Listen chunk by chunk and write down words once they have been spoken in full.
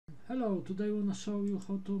Hello, today I want to show you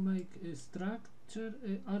how to make a structure,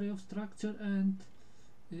 array of structure and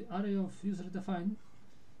array of user-defined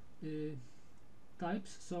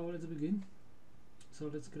types. So let's begin. So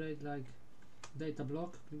let's create like data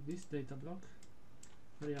block. Click this data block,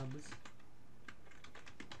 variables.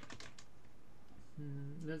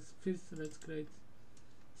 Let's create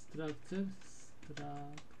structure,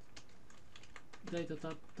 data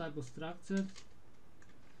type of structure.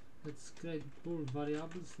 Let's create bool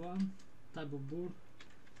variables, one type of bool,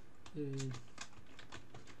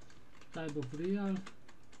 type of real,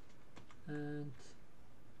 and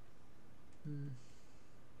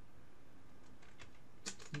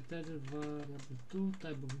integer variable 2,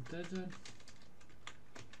 type of integer,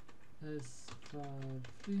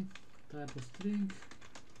 s3, type of string,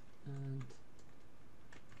 and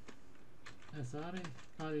as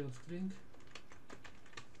array of string.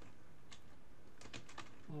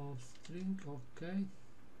 Okay.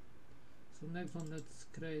 So next one, let's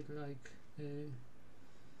create like a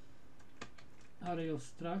array of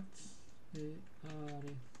structs,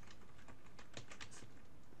 array.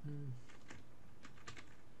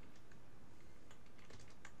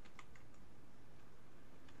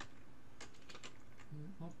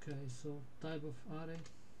 Okay, so type of array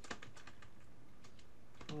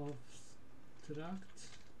of struct.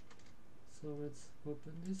 So let's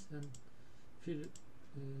open this and fill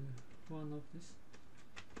one of this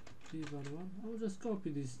p_var1. I'll just copy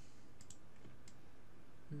this.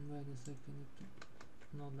 Wait a second,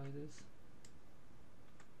 not like this,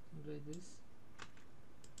 like this.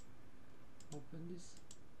 Open this.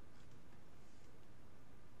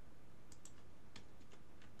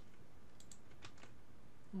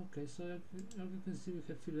 Okay, so as you can see, we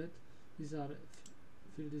have filled this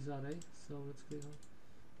array. So let's create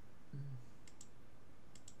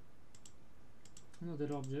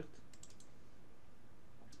another object,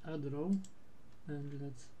 add row, and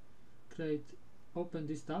let's open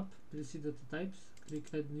this tab, please see data types,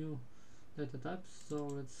 click add new data types. So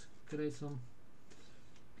let's create some,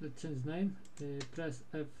 let's change name, press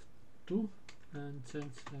F2 and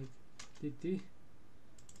change like DT.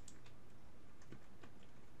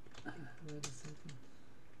 Wait a second,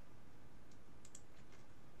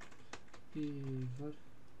 pvar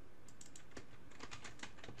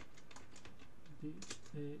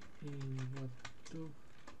pvar2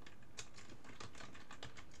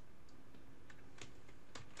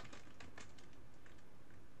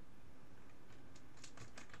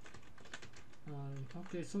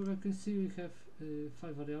 okay, so I can see we have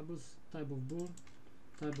 5 variables: type of bool,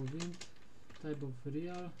 type of int, type of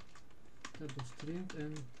real, type of string,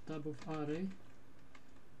 and type of array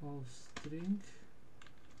of string.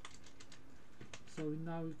 So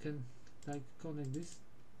now we can like connect this.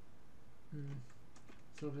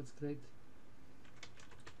 So let's create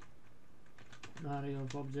an array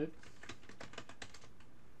of object.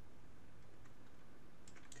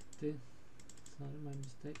 Sorry, my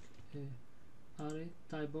mistake. Array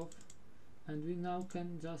type of, and we now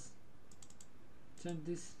can just change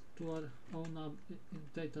this to our own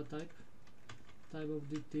data type of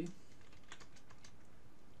DT.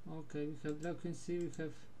 Okay, we have, like you can see, we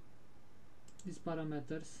have these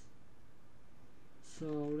parameters. So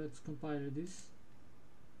let's compile this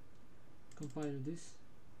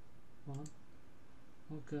one.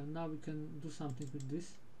 Okay, now we can do something with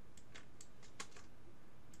this.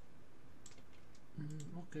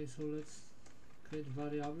 Okay, so let's create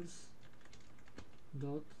variables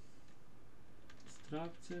dot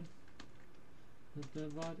structure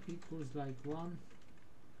var equals like 1.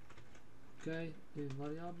 Okay,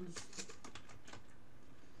 variables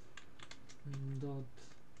dot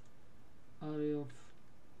array of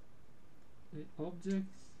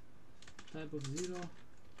objects type of 0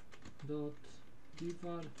 dot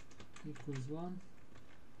pvar equals 1.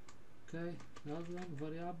 Okay, last one,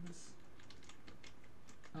 variables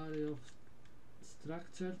array of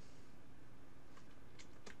structure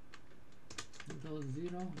dot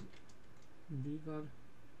 0 pvar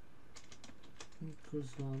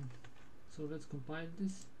equals 1. So let's compile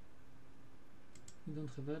this. We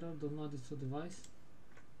don't have error, don't add this to device.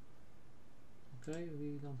 Okay,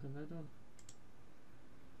 we don't have error.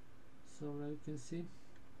 So like you can see,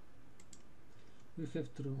 we have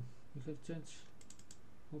true. We have changed.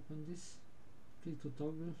 Open this, click to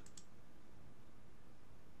toggle.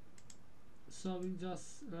 So we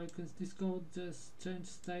just, like this code just change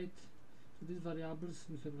state to these variables.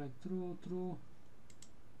 We have like true,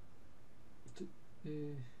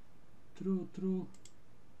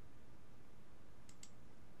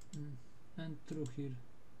 and true here.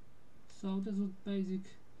 So that's what basic